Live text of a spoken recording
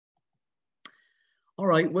All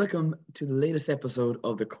right, welcome to the latest episode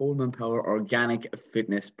of the Colman Power Organic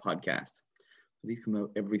Fitness Podcast. So these come out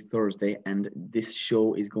every Thursday, and this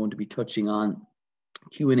show is going to be touching on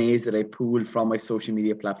Q&As that I pulled from my social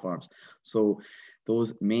media platforms. So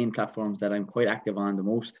those main platforms that I'm quite active on the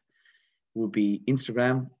most would be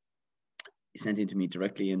Instagram, sent in to me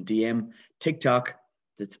directly in DM, TikTok,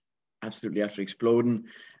 that's absolutely after exploding,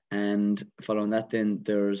 and following that then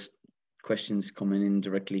there's questions coming in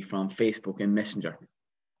directly from Facebook and Messenger.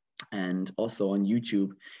 And also on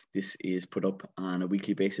YouTube, this is put up on a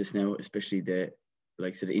weekly basis now, especially the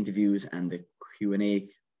likes of the interviews and the Q&A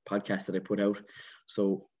podcast that I put out.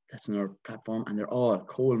 So that's another platform, and they're all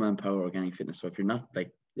Colman Power Organic Fitness. So if you're not,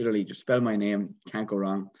 like, literally just spell my name, can't go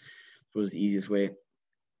wrong. It was the easiest way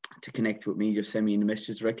to connect with me. Just send me in the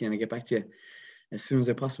messages directly and I get back to you as soon as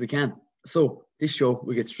I possibly can. So this show,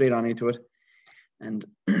 we get straight on into it, and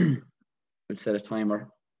we'll set a timer.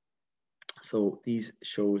 So these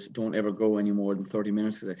shows don't ever go any more than 30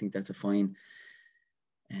 minutes because I think that's a fine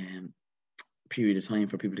period of time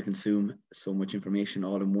for people to consume so much information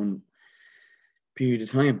all in one period of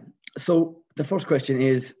time. So the first question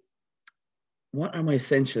is, what are my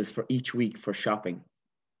essentials for each week for shopping?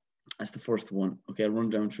 That's the first one. Okay, I'll run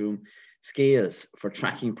down through them. Scales for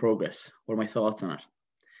tracking progress. What are my thoughts on it?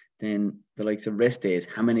 Then the likes of rest days.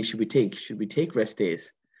 How many should we take? Should we take rest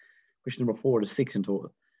days? Question number 4, there's 6 in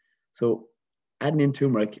total. So adding in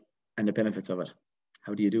turmeric and the benefits of it.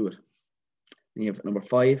 How do you do it? Then you have number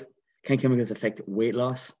 5, can chemicals affect weight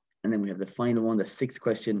loss? And then we have the final one, the 6th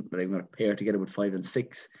question, that I'm going to pair together with 5 and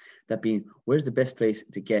 6. That being, where's the best place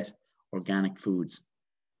to get organic foods?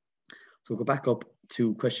 So go back up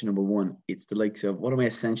to question number 1. It's the likes of, what are my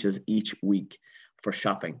essentials each week for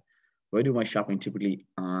shopping? So I do my shopping typically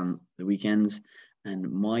on the weekends, and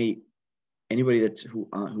anybody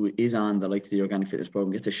who is on the likes of the Organic Fitness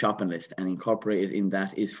program gets a shopping list, and incorporated in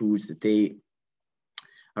that is foods that they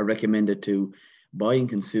are recommended to buy and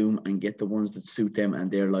consume, and get the ones that suit them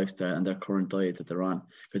and their lifestyle and their current diet that they're on.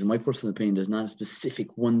 Because in my personal opinion, there's not a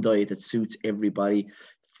specific one diet that suits everybody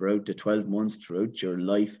throughout the 12 months, throughout your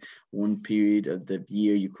life. One period of the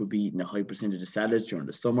year, you could be eating a high percentage of salads during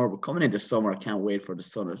the summer. We're coming into summer. I can't wait for the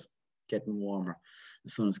sun. Is getting warmer.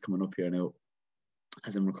 The sun is coming up here now.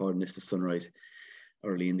 As I'm recording this, the sunrise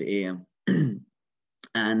early in the AM.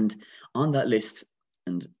 And on that list,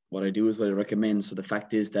 and what I do is what I recommend. So the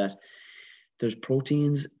fact is that there's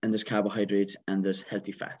proteins and there's carbohydrates and there's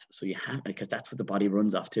healthy fats. So you have, because that's what the body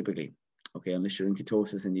runs off typically. Okay, unless you're in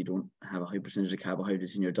ketosis and you don't have a high percentage of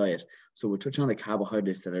carbohydrates in your diet. So we'll touch on the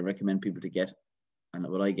carbohydrates that I recommend people to get. And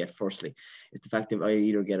what I get firstly is the fact that I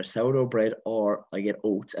either get a sourdough bread or I get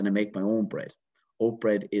oats and I make my own bread. Oat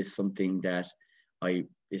bread is something that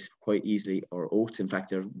is quite easily, or oats in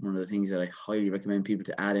fact are one of the things that I highly recommend people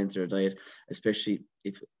to add into their diet, especially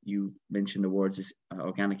if you mention the words is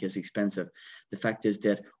organic is expensive. The fact is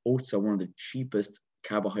that oats are one of the cheapest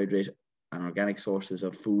carbohydrate and organic sources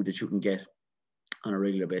of food that you can get on a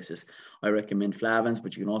regular basis. I recommend Flavins,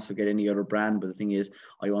 but you can also get any other brand. But the thing is,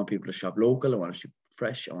 I want people to shop local. I want to shop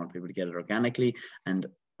fresh. I want people to get it organically. And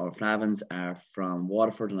our Flavins are from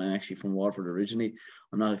Waterford, and I'm actually from Waterford originally.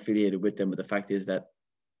 I'm not affiliated with them, but the fact is that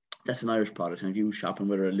that's an Irish product. And if you shopping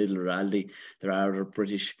with a Lidl or Aldi, there are other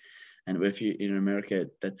British. And if you're in America,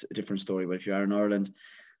 that's a different story. But if you are in Ireland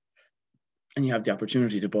and you have the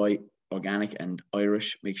opportunity to buy organic and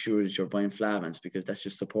Irish, make sure that you're buying Flavins, because that's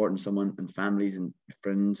just supporting someone and families and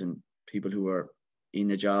friends and people who are in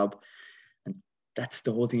a job. And that's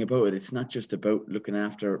the whole thing about it. It's not just about looking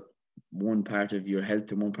after one part of your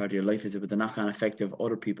health and one part of your life. It's about the knock-on effect of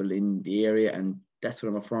other people in the area, and that's what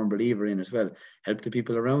I'm a firm believer in as well. Help the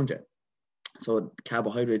people around you. So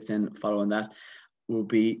carbohydrates then following that will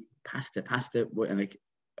be pasta, and like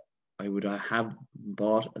I would have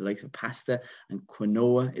bought like pasta, and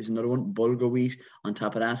quinoa is another one, bulgur wheat on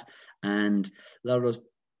top of that. And a lot of those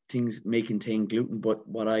things may contain gluten, but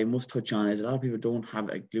what I must touch on is a lot of people don't have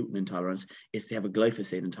a gluten intolerance. It's they have a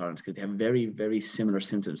glyphosate intolerance, because they have very, very similar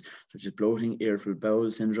symptoms, such as bloating, irritable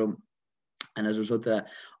bowel syndrome. And as a result of that,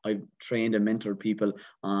 I've trained and mentored people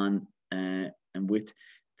on and with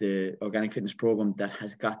the Organic Fitness program that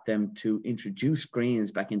has got them to introduce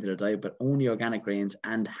grains back into their diet, but only organic grains,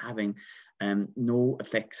 and having no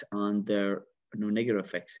effects on their, no negative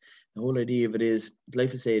effects. The whole idea of it is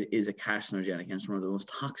glyphosate is a carcinogenic, and it's one of the most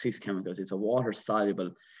toxic chemicals. It's a water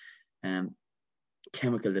soluble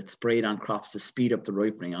chemical that's sprayed on crops to speed up the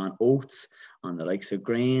ripening, on oats, on the likes of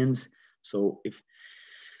grains. So if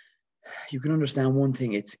you can understand one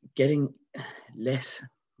thing, it's getting less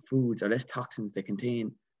foods or less toxins that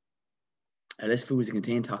contain The less foods that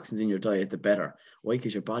contain toxins in your diet, the better. Why?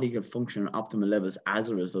 Because your body can function on optimal levels as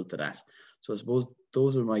a result of that. So I suppose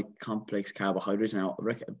those are my complex carbohydrates. Now,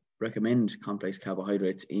 I recommend complex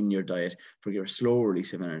carbohydrates in your diet for your slow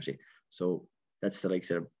release of energy. So that's the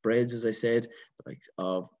likes of breads, as I said, the likes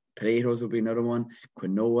of potatoes would be another one,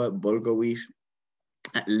 quinoa, bulgur wheat,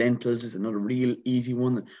 lentils is another real easy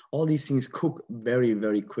one. All these things cook very,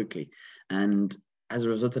 very quickly. And as a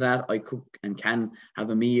result of that, I cook and can have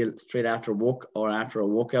a meal straight after work or after a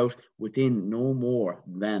workout within no more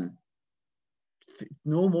than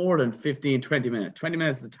 15, 20 minutes. 20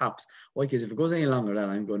 minutes at the tops. Why? Because if it goes any longer than that,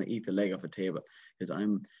 I'm going to eat the leg off a table, because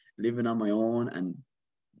I'm living on my own, and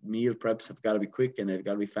meal preps have got to be quick and they've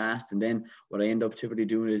got to be fast. And then what I end up typically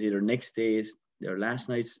doing is either next day's their last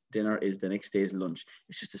night's dinner is the next day's lunch.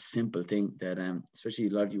 It's just a simple thing that, especially a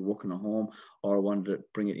lot of you working at home or want to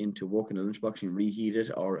bring it into work in a lunchbox and reheat it,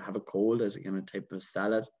 or have it cold as a kind of type of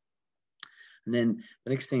salad. And then the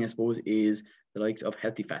next thing, I suppose, is the likes of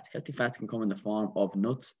healthy fats. Healthy fats can come in the form of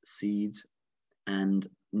nuts, seeds, and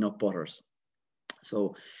nut butters.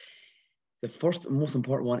 So the first and most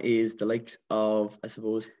important one is the likes of, I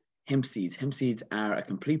suppose, hemp seeds. Hemp seeds are a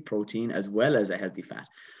complete protein as well as a healthy fat.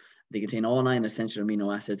 They contain all 9 essential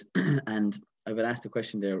amino acids. And I've been asked a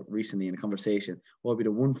question there recently in a conversation. What would be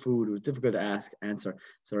the one food? It was difficult to answer.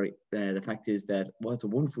 Sorry. The fact is that what's the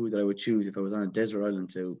one food that I would choose if I was on a desert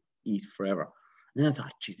island to eat forever? And then I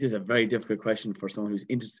thought, geez, this is a very difficult question for someone who's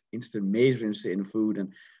majorly interested in food.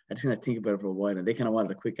 And I just kind of think about it for a while, and they kind of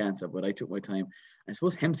wanted a quick answer, but I took my time. I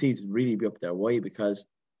suppose hemp seeds would really be up there. Why? Because,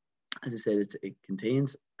 as I said, it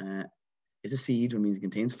contains, it's a seed, which means it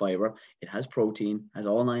contains fiber. It has protein, has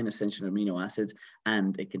all 9 essential amino acids,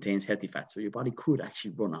 and it contains healthy fats. So your body could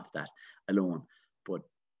actually run off that alone, but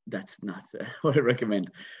that's not what I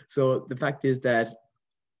recommend. So the fact is that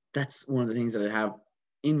that's one of the things that I have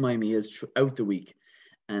in my meals throughout the week.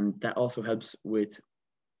 And that also helps with,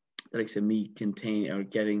 like I said, me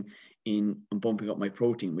getting in and bumping up my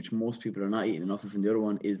protein, which most people are not eating enough of. And the other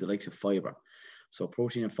one is the likes of fiber. So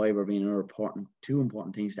protein and fiber being two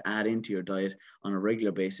important things to add into your diet on a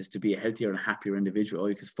regular basis to be a healthier and happier individual.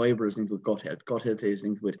 Because fiber is linked with gut health. Gut health is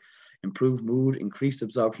linked with improved mood, increased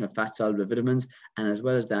absorption of fat-soluble vitamins, and as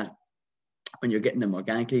well as that, when you're getting them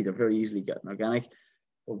organically, they're very easily gotten organic.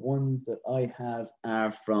 The ones that I have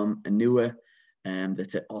are from Anua, and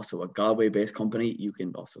that's also a Galway-based company. You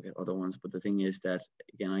can also get other ones, but the thing is that,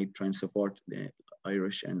 again, I try and support the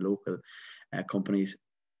Irish and local companies.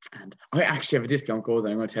 And I actually have a discount code that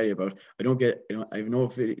I'm going to tell you about. I have no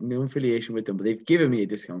affiliation with them, but they've given me a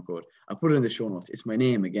discount code. I'll put it in the show notes. It's my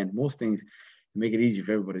name again. Most things to make it easy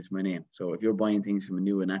for everybody, it's my name. So if you're buying things from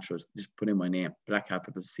Anua Naturals, just put in my name, black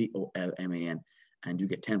capital Colman, and you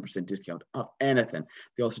get 10% discount off anything.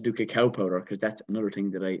 They also do cacao powder, because that's another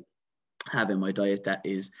thing that I have in my diet that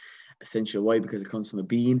is essential. Why? Because it comes from a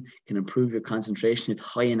bean, can improve your concentration. It's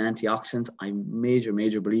high in antioxidants. I'm a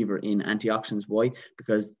major believer in antioxidants. Why?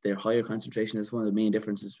 Because they're higher concentration. That's one of the main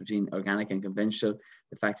differences between organic and conventional.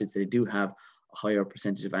 The fact that they do have a higher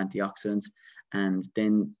percentage of antioxidants. And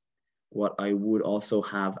then what I would also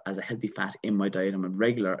have as a healthy fat in my diet on a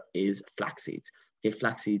regular is flax seeds. Okay,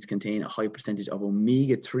 flax seeds contain a high percentage of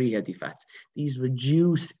omega-3 healthy fats. These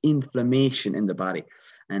reduce inflammation in the body.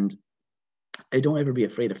 And I don't ever be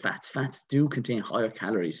afraid of fats. Fats do contain higher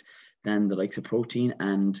calories than the likes of protein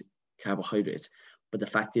and carbohydrates. But the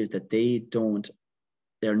fact is that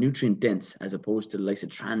they're nutrient dense as opposed to the likes of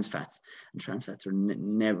trans fats. And trans fats are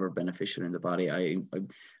never beneficial in the body. A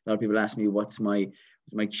lot of people ask me, what's my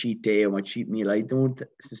cheat day or my cheat meal? I don't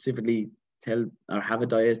specifically tell or have a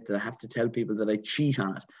diet that I have to tell people that I cheat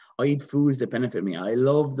on it. I eat foods that benefit me. I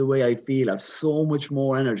love the way I feel. I have so much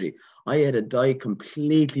more energy. I had a diet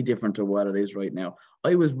completely different to what it is right now.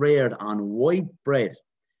 I was reared on white bread,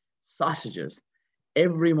 sausages,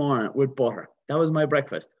 every morning with butter. That was my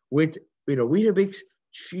breakfast, with Weetabix,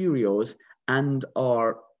 Cheerios, and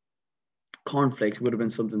or cornflakes would have been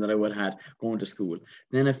something that I would have had going to school.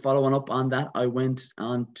 Then following up on that, I went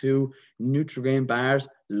on to Nutri-Grain bars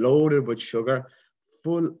loaded with sugar,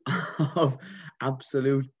 full of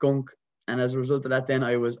absolute gunk. And as a result of that, then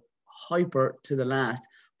I was hyper to the last,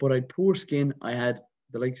 but I had poor skin. I had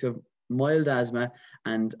the likes of mild asthma,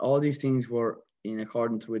 and all these things were in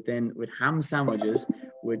accordance with ham sandwiches,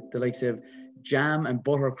 with the likes of jam and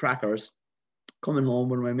butter crackers. Coming home,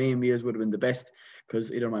 one of my main meals would have been the best,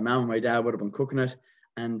 because either my mom or my dad would have been cooking it.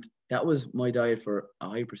 And that was my diet for a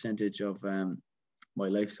high percentage of my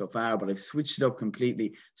life so far. But I've switched it up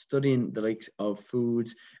completely, studying the likes of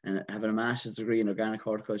foods and having a master's degree in organic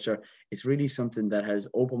horticulture. It's really something that has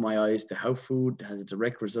opened my eyes to how food has a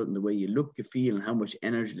direct result in the way you look, you feel, and how much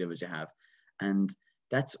energy levels you have. And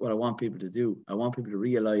that's what I want people to do. I want people to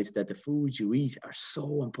realize that the foods you eat are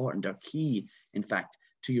so important. They're key, in fact,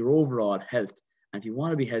 to your overall health. And if you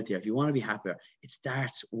want to be healthier, if you want to be happier, it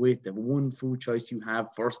starts with the one food choice you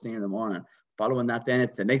have first thing in the morning. Following that, then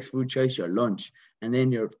it's the next food choice, your lunch. And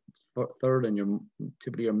then your third and your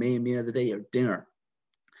typically your main meal of the day, your dinner.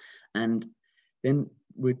 And then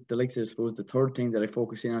with the likes of, I suppose, the third thing that I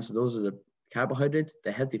focus in on, so those are the carbohydrates,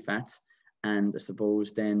 the healthy fats, and I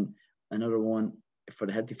suppose then another one for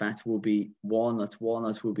the healthy fats will be walnuts.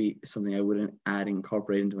 Walnuts will be something I wouldn't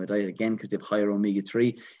incorporate into my diet again because they have higher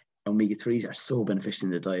omega-3. Omega-3s are so beneficial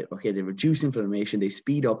in the diet. Okay, they reduce inflammation, they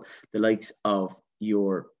speed up the likes of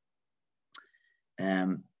your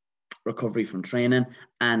recovery from training,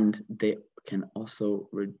 and they can also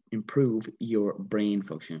improve your brain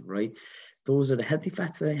function, right? Those are the healthy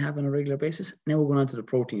fats that I have on a regular basis. Now we're going on to the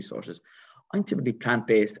protein sources. I'm typically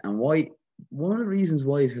plant-based, and why? One of the reasons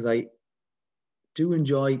why is because I do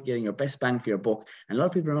enjoy getting your best bang for your buck. And a lot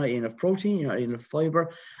of people are not eating enough protein, you're not eating enough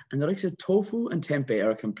fiber. And the likes of tofu and tempeh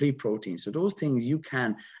are a complete protein. So those things you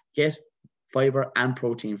can get fiber and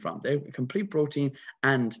protein from. They're a complete protein,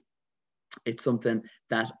 and it's something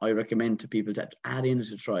that I recommend to people to add in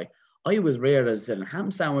to try. I was rare, as I said, in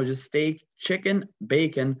ham sandwiches, steak, chicken,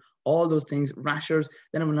 bacon, all those things, rashers.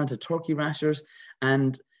 Then I went on to turkey rashers.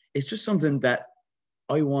 And it's just something that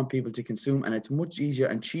I want people to consume, and it's much easier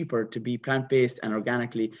and cheaper to be plant-based and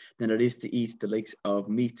organically than it is to eat the likes of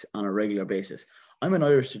meat on a regular basis. I'm an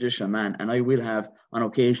Irish traditional man, and I will have on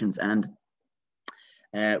occasions, and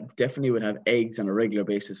definitely would have eggs on a regular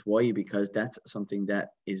basis. Why? Because that's something that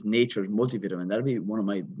is nature's multivitamin. That'll be one of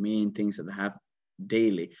my main things that I have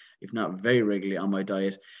daily, if not very regularly on my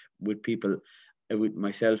diet with people, with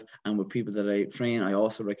myself and with people that I train. I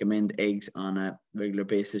also recommend eggs on a regular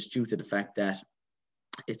basis due to the fact that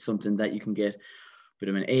it's something that you can get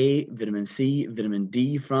vitamin A, vitamin C, vitamin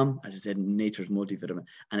D from, as I said, nature's multivitamin,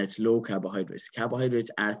 and it's low carbohydrates.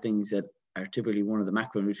 Carbohydrates are things that are typically one of the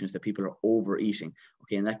macronutrients that people are overeating.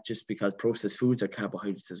 Okay, and that's just because processed foods are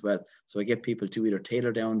carbohydrates as well. So I get people to either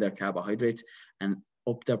tailor down their carbohydrates and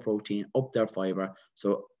up their protein, up their fiber.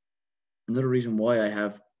 So another reason why I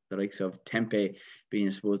have the likes of tempeh being,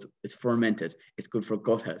 I suppose, it's fermented. It's good for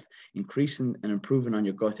gut health. Increasing and improving on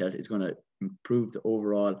your gut health is going to improve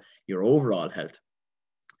your overall health.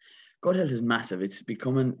 Gut health is massive. It's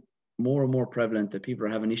becoming more and more prevalent that people are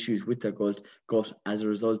having issues with their gut as a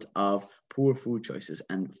result of poor food choices.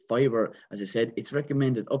 And fiber, as I said, it's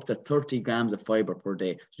recommended up to 30 grams of fiber per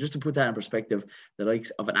day. So just to put that in perspective, the likes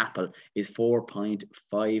of an apple is 4.5,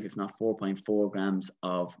 if not 4.4 grams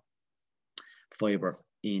of fiber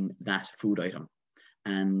in that food item.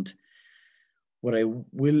 And what I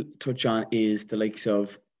will touch on is the likes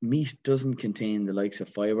of meat doesn't contain the likes of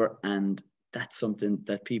fiber, and that's something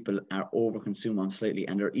that people are over consume on slightly,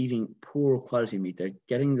 and they're eating poor quality meat. They're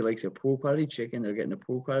getting the likes of poor quality chicken, they're getting a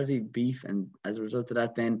poor quality beef, and as a result of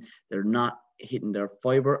that, then they're not hitting their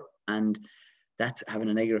fiber, and that's having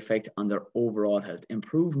a negative effect on their overall health.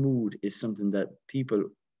 Improved mood is something that people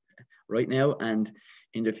right now and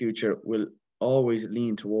in the future will always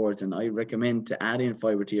lean towards, and I recommend to add in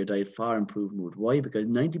fiber to your diet for improved mood. Why? Because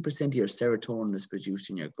 90% of your serotonin is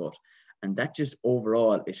produced in your gut, and that just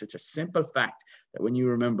overall is such a simple fact that when you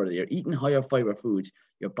remember that you're eating higher fiber foods,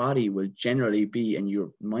 your body will generally be, and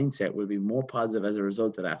your mindset will be more positive as a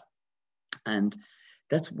result of that. And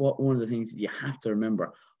that's one of the things that you have to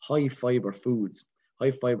remember. High fiber foods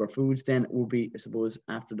then will be, I suppose,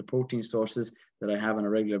 after the protein sources that I have on a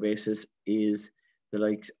regular basis, is the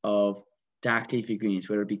likes of dark leafy greens,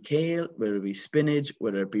 whether it be kale, whether it be spinach,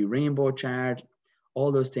 whether it be rainbow chard,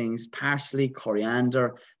 all those things, parsley,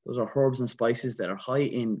 coriander. Those are herbs and spices that are high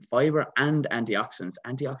in fiber and antioxidants.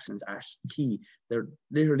 Antioxidants are key. They're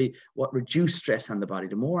literally what reduce stress on the body.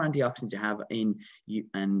 The more antioxidants you have in you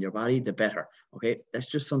and your body, the better. Okay, that's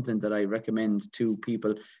just something that I recommend to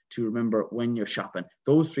people to remember when you're shopping.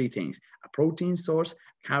 Those three things: a protein source,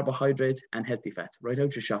 carbohydrates, and healthy fats. Write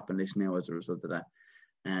out your shopping list now as a result of that.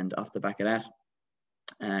 And off the back of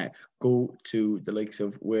that, go to the likes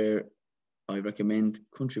of where I recommend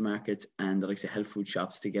country markets and the likes of health food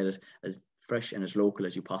shops to get it as fresh and as local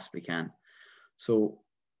as you possibly can. So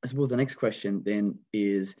I suppose the next question then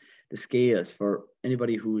is the scales for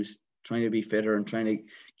anybody who's trying to be fitter and trying to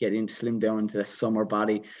get in, slim down into the summer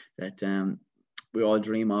body that we all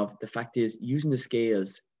dream of. The fact is, using the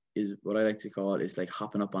scales is what I like to call is like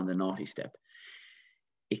hopping up on the naughty step.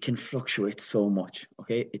 It can fluctuate so much,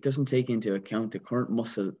 okay? It doesn't take into account the current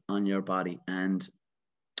muscle on your body and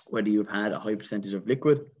whether you've had a high percentage of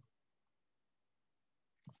liquid.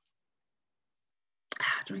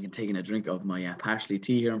 Taking a drink of my parsley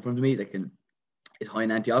tea here in front of me that can It's high in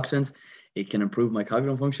antioxidants. It can improve my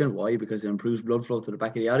cognitive function. Why? Because it improves blood flow to the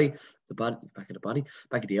back of the eye, back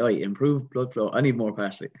of the eye. Improve blood flow. I need more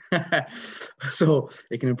parsley. So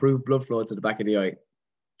it can improve blood flow to the back of the eye.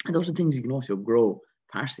 And those are things you can also grow.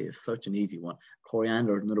 Parsley is such an easy one.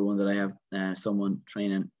 Coriander, another one that I have someone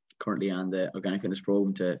training currently on the organic fitness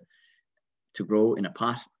program to grow in a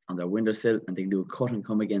pot on their windowsill, and they can do a cut and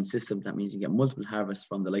come again system. That means you get multiple harvests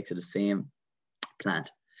from the likes of the same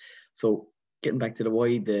plant. So getting back to the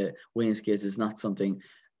why, the weighing scales is not something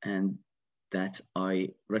that I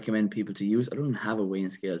recommend people to use. I don't have a weighing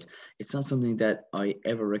scales. It's not something that I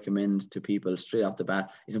ever recommend to people straight off the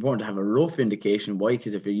bat. It's important to have a rough indication. Why?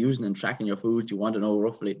 Because if you're using and tracking your foods, you want to know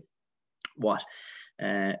roughly what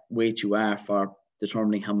weight you are for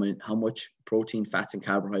determining how much protein, fats, and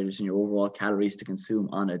carbohydrates in your overall calories to consume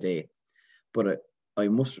on a day. But I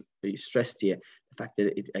must stress to you the fact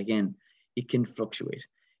that it can fluctuate.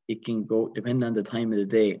 It can go depending on the time of the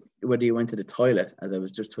day, whether you went to the toilet, as I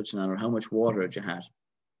was just touching on, or how much water you had,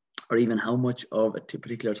 or even how much of a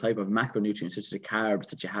particular type of macronutrients, such as the carbs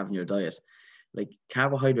that you have in your diet. Like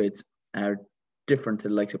carbohydrates are different to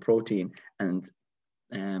the likes of protein and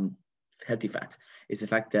healthy fats. Is the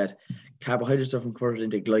fact that carbohydrates are converted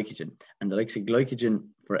into glycogen, and the likes of glycogen,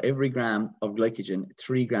 for every gram of glycogen,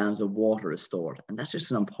 3 grams of water is stored. And that's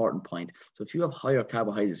just an important point. So if you have higher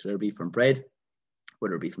carbohydrates, whether it be from bread,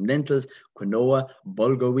 whether it be from lentils, quinoa,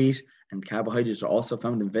 bulgur wheat, and carbohydrates are also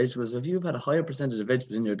found in vegetables. So if you've had a higher percentage of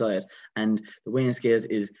vegetables in your diet and the weighing scales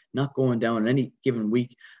is not going down in any given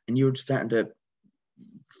week, and you're starting to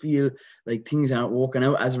feel like things aren't working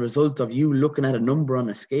out as a result of you looking at a number on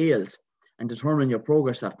the scales and determining your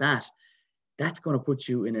progress of that, that's going to put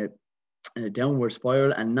you in a downward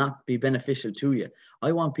spiral and not be beneficial to you.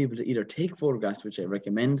 I want people to either take photographs, which I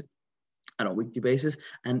recommend, on a weekly basis,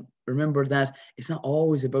 and remember that it's not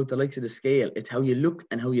always about the likes of the scale. It's how you look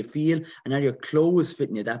and how you feel and how your clothes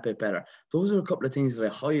fitting you that bit better. Those are a couple of things that I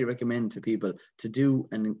highly recommend to people to do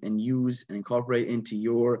and use and incorporate into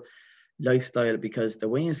your lifestyle, because the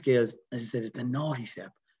weighing scales, as I said, it's a naughty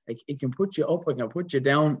step. Like, it can put you up, it can put you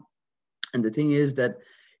down. And the thing is that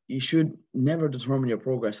you should never determine your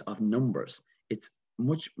progress of numbers. It's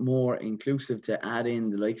much more inclusive to add in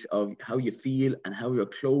the likes of how you feel and how your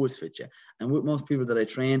clothes fit you. And with most people that I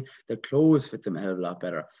train, their clothes fit them a hell of a lot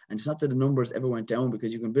better. And it's not that the numbers ever went down,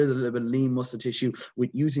 because you can build a little bit of lean muscle tissue with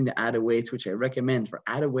using the added weights, which I recommend for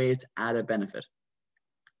added weights, added benefit.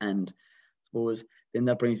 And I suppose then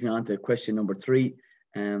that brings me on to question number 3.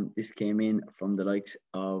 This came in from the likes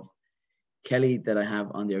of Kelly that I have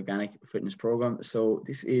on the organic fitness program. So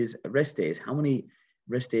this is rest days. How many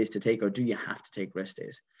rest days to take, or do you have to take rest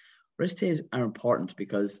days? Rest days are important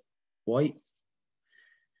because the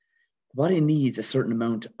body needs a certain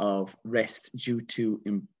amount of rest due to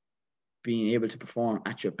being able to perform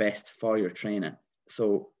at your best for your training.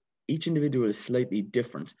 So each individual is slightly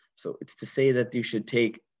different. So it's to say that you should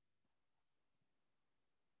take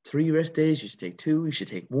 3 rest days, you should take 2, you should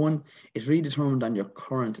take 1. It's really determined on your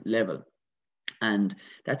current level. And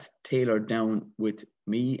that's tailored down with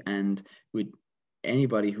me and with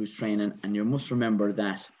anybody who's training. And you must remember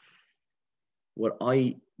that what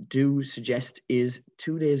I do suggest is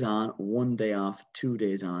 2 days on, 1 day off, 2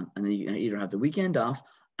 days on. And then you can either have the weekend off,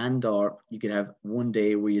 or you could have 1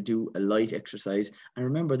 day where you do a light exercise. And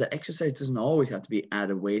remember that exercise doesn't always have to be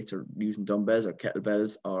added weights or using dumbbells or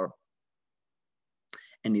kettlebells or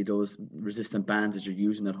any of those resistant bands that you're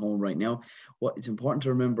using at home right now. What it's important to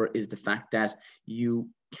remember is the fact that you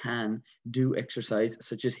can do exercise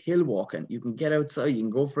such as hill walking. You can get outside, you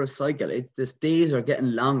can go for a cycle. The days are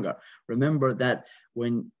getting longer. Remember that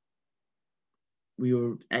when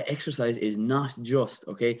exercise is not just,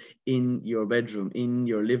 in your bedroom, in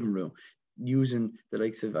your living room, using the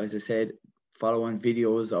likes of, as I said, following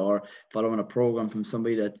videos or following a program from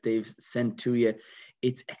somebody that they've sent to you.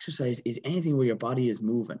 It's exercise is anything where your body is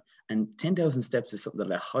moving. And 10,000 steps is something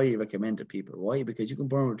that I highly recommend to people. Why? Because you can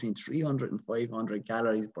burn between 300 and 500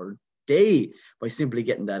 calories per day by simply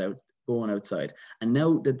getting that out, going outside. And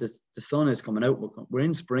now that the sun is coming out, we're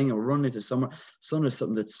in spring and we're running into summer. Sun is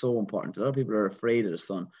something that's so important. A lot of people are afraid of the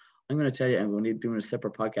sun. I'm going to tell you, I'm going to be doing a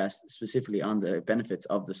separate podcast specifically on the benefits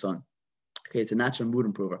of the sun. It's a natural mood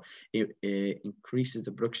improver. It increases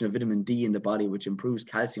the production of vitamin D in the body, which improves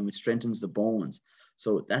calcium, which strengthens the bones.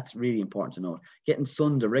 So that's really important to note. Getting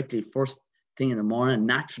sun directly first thing in the morning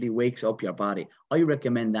naturally wakes up your body. I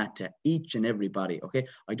recommend that to each and everybody.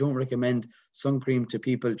 I don't recommend sun cream to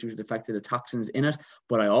people due to the fact that the toxins in it,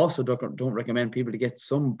 but I also don't recommend people to get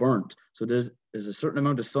sunburnt. So there's a certain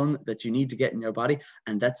amount of sun that you need to get in your body,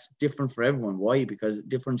 and that's different for everyone. Why? Because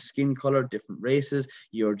different skin color, different races,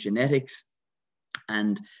 your genetics,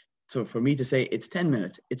 And so for me to say it's 10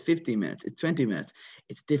 minutes, it's 15 minutes, it's 20 minutes,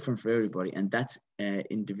 it's different for everybody. And that's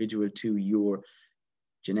individual to your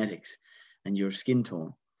genetics and your skin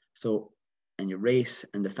tone. So, and your race.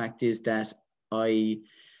 And the fact is that I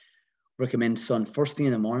recommend sun first thing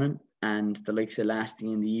in the morning and the likes of last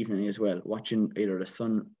thing in the evening as well, watching either the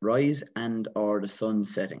sun rise and or the sun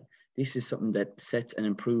setting. This is something that sets and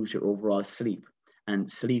improves your overall sleep.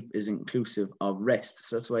 And sleep is inclusive of rest.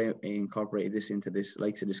 So that's why I incorporated this into this,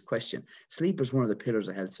 likes of this question. Sleep is one of the pillars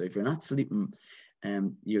of health. So if you're not sleeping,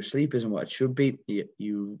 your sleep isn't what it should be,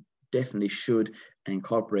 you definitely should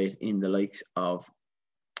incorporate in the likes of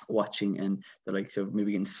watching and the likes of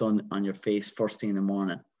maybe getting sun on your face first thing in the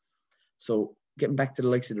morning. So getting back to the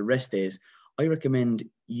likes of the rest days, I recommend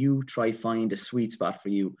you try find a sweet spot for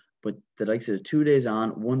you. But the likes of the 2 days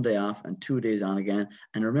on, 1 day off, and 2 days on again.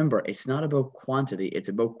 And remember, it's not about quantity, it's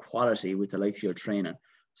about quality with the likes of your training.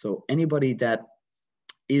 So anybody that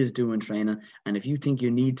is doing training, and if you think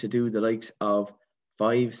you need to do the likes of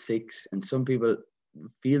 5, 6, and some people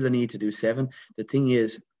feel the need to do 7, the thing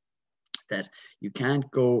is that you can't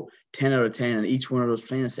go 10 out of 10 in each one of those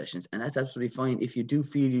training sessions. And that's absolutely fine if you do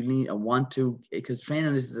feel you need and want to, because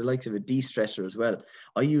training is the likes of a de-stressor as well.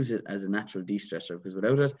 I use it as a natural de-stressor because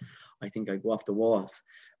without it, I think I go off the walls.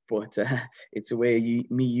 But it's a way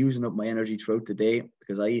me using up my energy throughout the day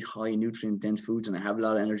because I eat high nutrient dense foods and I have a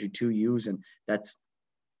lot of energy to use. And that's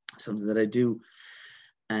something that I do.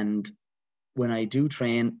 And when I do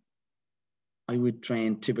train, I would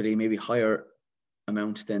train typically maybe higher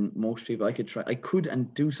amount than most people. I could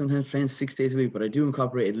and do sometimes train 6 days a week, but I do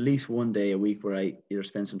incorporate at least 1 day a week where I either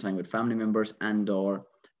spend some time with family members and or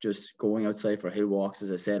just going outside for hill walks,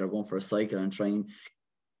 as I said, or going for a cycle and trying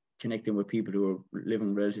connecting with people who are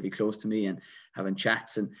living relatively close to me and having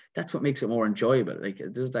chats. And that's what makes it more enjoyable. Like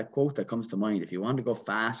there's that quote that comes to mind: if you want to go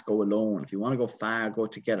fast, go alone. If you want to go far, go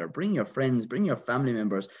together. Bring your friends, bring your family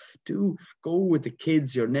members. Do go with the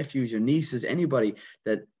kids, your nephews, your nieces, anybody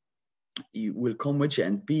that you will come with you,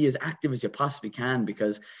 and be as active as you possibly can,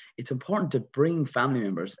 because it's important to bring family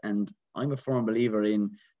members. And I'm a firm believer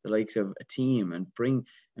in the likes of a team, and bring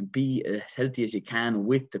and be as healthy as you can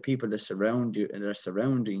with the people that surround you and are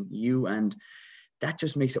surrounding you. And that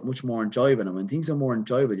just makes it much more enjoyable. And when things are more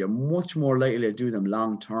enjoyable, you're much more likely to do them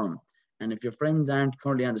long term. And if your friends aren't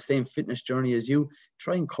currently on the same fitness journey as you,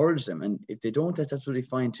 try and encourage them. And if they don't, that's absolutely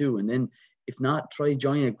fine too. And then if not, try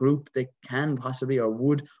joining a group that can possibly or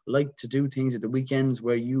would like to do things at the weekends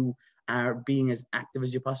where you are being as active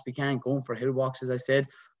as you possibly can, going for hill walks, as I said,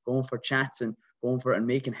 going for chats and going for and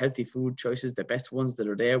making healthy food choices, the best ones that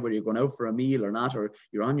are there, whether you're going out for a meal or not, or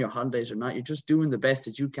you're on your holidays or not. You're just doing the best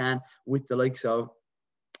that you can with the likes of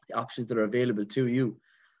the options that are available to you.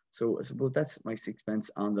 So I suppose that's my 6 pence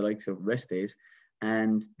on the likes of rest days.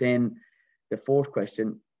 And then the fourth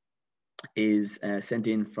question is sent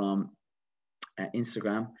in from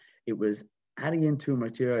Instagram. It was adding in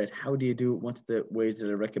turmeric to your diet. How do you do it? What's the ways that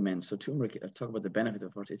I recommend? So turmeric, I'll talk about the benefits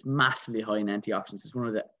of it. It's massively high in antioxidants. It's one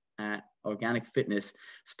of the organic fitness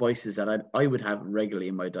spices that I would have regularly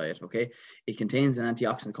in my diet. Okay, it contains an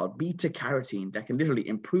antioxidant called beta carotene that can literally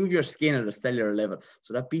improve your skin at a cellular level.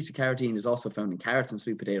 So that beta carotene is also found in carrots and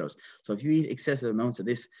sweet potatoes. So if you eat excessive amounts of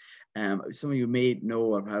this, some of you may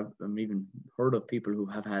know or have even heard of people who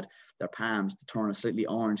have had their palms to turn a slightly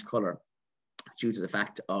orange color due to the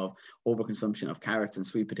fact of overconsumption of carrots and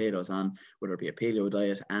sweet potatoes on whether it be a paleo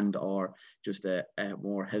diet and or just a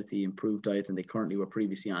more healthy, improved diet than they currently were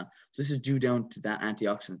previously on. So this is due down to that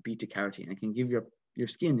antioxidant beta carotene. It can give your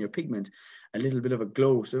skin, your pigment, a little bit of a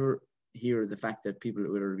glow. So hear the fact that people,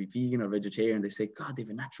 whether it be vegan or vegetarian, they say, God, they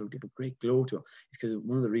have a great glow to them. It's because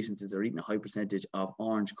one of the reasons is they're eating a high percentage of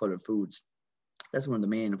orange colored foods. That's one of the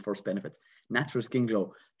main and first benefits. Natural skin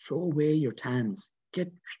glow. Throw away your tans.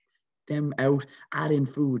 Get them out, add in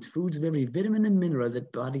foods of every vitamin and mineral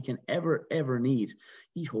that body can ever need.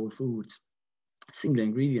 Eat whole foods, single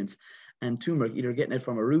ingredients. And turmeric, either getting it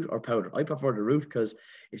from a root or powder. I prefer the root because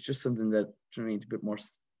it's just something that, you know, it's a bit more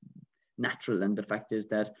natural. And the fact is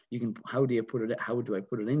that you can, how do I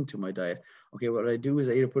put it into my diet? Okay, what I do is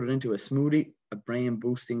I either put it into a smoothie, a brain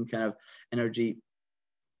boosting kind of energy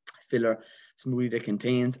filler smoothie that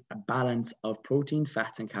contains a balance of protein,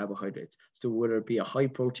 fats, and carbohydrates. So whether it be a high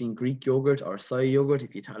protein Greek yogurt or soy yogurt,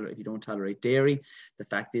 if you don't tolerate dairy, the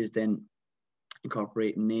fact is then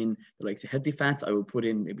incorporating in the likes of healthy fats, I will put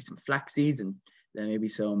in maybe some flax seeds and then maybe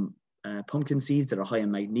some pumpkin seeds that are high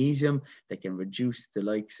in magnesium that can reduce the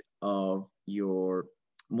likes of your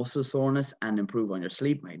muscle soreness and improve on your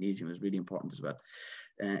sleep. Magnesium is really important as well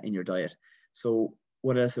in your diet. So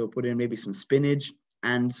what else I will put in? Maybe some spinach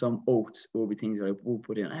and some oats will be things that I will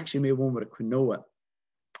put in. I actually made one with a quinoa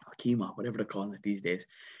or quinoa, whatever they're calling it these days.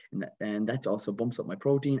 And that also bumps up my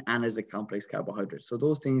protein and is a complex carbohydrate. So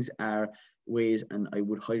those things are ways, and I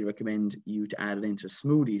would highly recommend you to add it into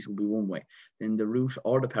smoothies would be one way. Then the root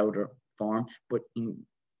or the powder form, but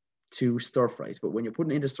to stir fries. But when you're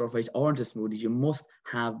putting it into stir fries or into smoothies, you must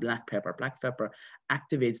have black pepper. Black pepper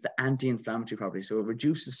activates the anti-inflammatory property. So it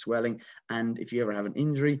reduces swelling. And if you ever have an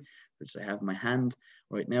injury, which I have in my hand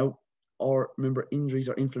right now, or remember, injuries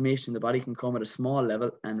or inflammation in the body can come at a small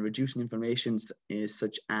level, and reducing inflammations is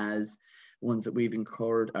such as ones that we've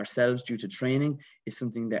incurred ourselves due to training is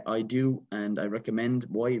something that I do and I recommend.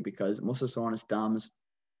 Why? Because muscle soreness, DOMs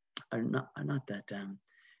are not that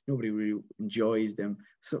nobody really enjoys them.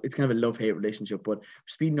 So it's kind of a love-hate relationship, but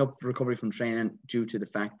speeding up recovery from training due to the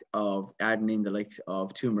fact of adding in the likes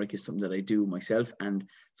of turmeric is something that I do myself, and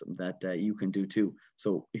something that you can do too.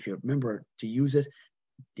 So if you remember to use it,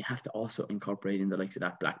 you have to also incorporate in the likes of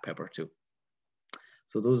that black pepper too.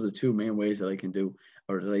 So those are the two main ways that I can do,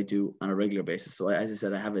 or that I do on a regular basis. So as I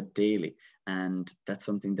said, I have it daily, and that's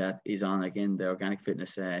something that is on, again, the Organic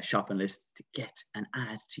Fitness shopping list to get and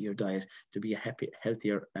add to your diet to be a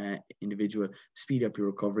healthier individual, speed up your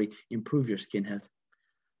recovery, improve your skin health.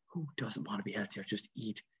 Who doesn't want to be healthier? Just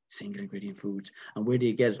eat single ingredient foods. And where do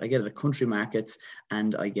you get it? I get it at country markets,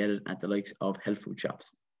 and I get it at the likes of health food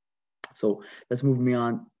shops. So that's moving me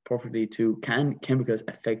on perfectly to, can chemicals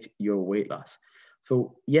affect your weight loss?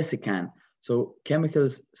 So yes, it can. So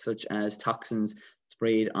chemicals such as toxins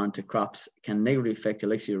sprayed onto crops can negatively affect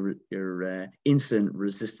your insulin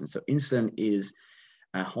resistance. So insulin is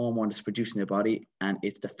a hormone that's produced in the body, and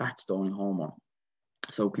it's the fat storing hormone.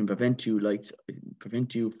 So it can prevent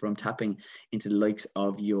you from tapping into the likes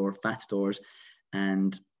of your fat stores,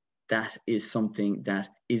 and that is something that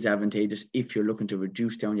is advantageous if you're looking to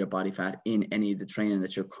reduce down your body fat in any of the training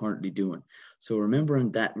that you're currently doing. So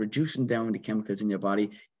remembering that reducing down the chemicals in your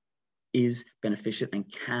body is beneficial and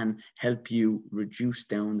can help you reduce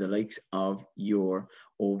down the likes of your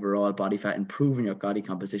overall body fat, improving your body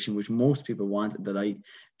composition, which most people want, that I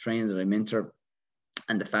train, that I mentor.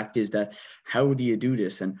 And the fact is that, how do you do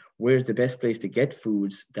this, and where's the best place to get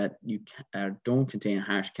foods that you don't contain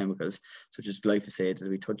harsh chemicals, such as glyphosate that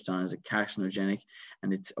we touched on as a carcinogenic,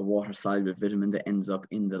 and it's a water soluble vitamin that ends up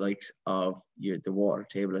in the likes of the water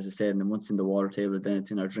table, as I said. And then once in the water table, then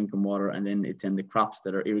it's in our drinking water, and then it's in the crops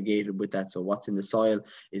that are irrigated with that. So what's in the soil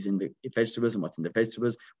is in the vegetables, and what's in the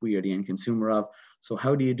vegetables we are the end consumer of. So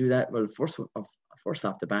how do you do that? Well, first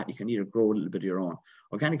off the bat, you can either grow a little bit of your own.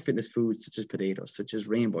 Organic fitness foods such as potatoes, such as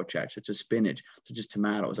rainbow chard, such as spinach, such as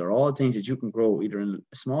tomatoes, are all things that you can grow either in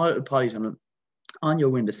a small little potties on your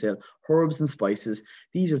windowsill. Herbs and spices,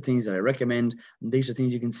 these are things that I recommend, and these are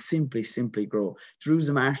things you can simply grow.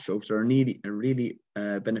 Jerusalem artichokes are a really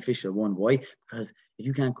beneficial one. Why? Because if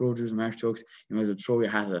you can't grow Jerusalem artichokes, you might as well throw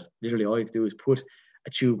your hat at it. Literally all you have to do is put a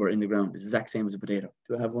tuber in the ground. It's the exact same as a potato.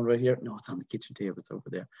 Do I have one right here? No, it's on the kitchen table. It's over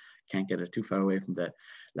there. Can't get it too far away from the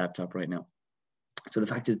laptop right now. So the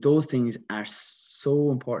fact is, those things are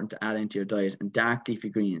so important to add into your diet, and dark leafy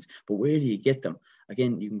greens. But where do you get them?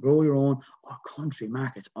 Again, you can grow your own, or country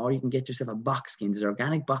markets, or you can get yourself a box scheme. There's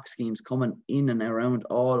organic box schemes coming in and around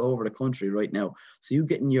all over the country right now. So you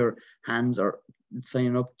getting your hands or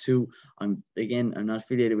signing up to, I'm not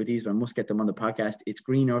affiliated with these, but I must get them on the podcast. It's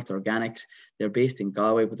Green Earth Organics. They're based in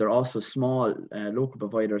Galway, but they're also small local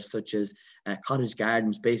providers such as Cottage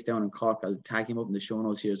Gardens based down in Cork. I'll tag him up in the show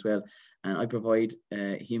notes here as well. And I provide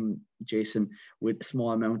Jason, with a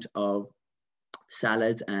small amount of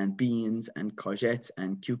salads and beans and courgettes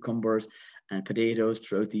and cucumbers and potatoes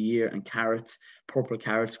throughout the year, and carrots, purple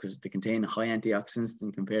carrots, because they contain high antioxidants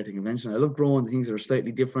than compared to conventional. I love growing the things that are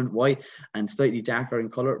slightly different, white and slightly darker in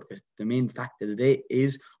color, because the main fact of the day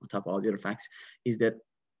is, on top of all the other facts, is that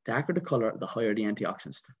darker the color, the higher the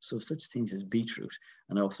antioxidants. So such things as beetroot,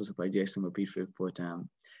 and I also supply Jason with beetroot, but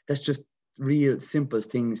that's just real simple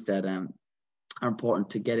things that are important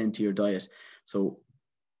to get into your diet. So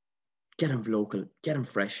get them local, get them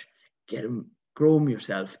fresh, grow them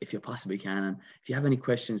yourself if you possibly can. And if you have any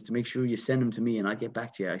questions, to make sure you send them to me, and I'll get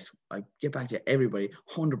back to you. I get back to everybody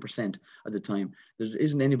 100% of the time. There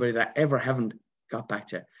isn't anybody that I ever haven't got back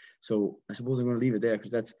to. So I suppose I'm going to leave it there,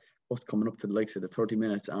 because that's us coming up to the likes of the 30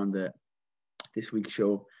 minutes on this week's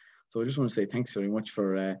show. So I just want to say thanks very much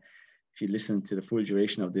for if you listen to the full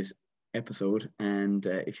duration of this episode. And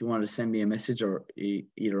if you want to send me a message, or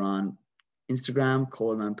either on Instagram,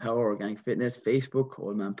 Colman Power Organic Fitness, Facebook,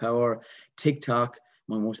 Colman Power, TikTok,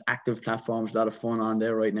 my most active platforms, a lot of fun on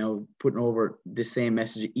there right now, putting over the same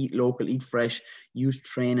message: eat local, eat fresh, use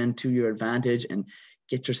training to your advantage, and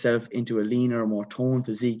get yourself into a leaner, more toned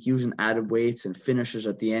physique, using added weights and finishers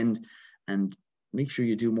at the end. And make sure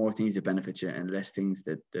you do more things that benefit you and less things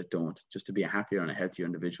that don't, just to be a happier and a healthier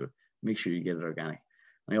individual. Make sure you get it organic.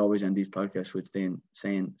 And I always end these podcasts with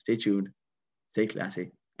saying, stay tuned, stay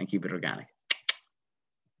classy, and keep it organic.